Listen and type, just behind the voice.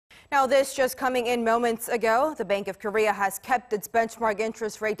Now, this just coming in moments ago. The Bank of Korea has kept its benchmark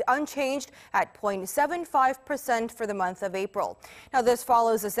interest rate unchanged at 0.75% for the month of April. Now, this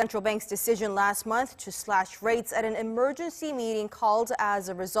follows the central bank's decision last month to slash rates at an emergency meeting called as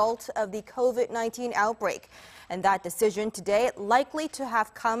a result of the COVID-19 outbreak. And that decision today likely to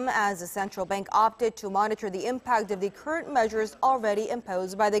have come as the central bank opted to monitor the impact of the current measures already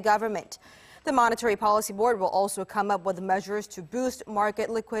imposed by the government. The Monetary Policy Board will also come up with measures to boost market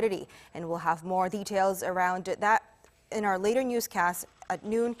liquidity, and we'll have more details around that in our later newscast at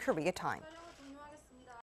noon Korea time.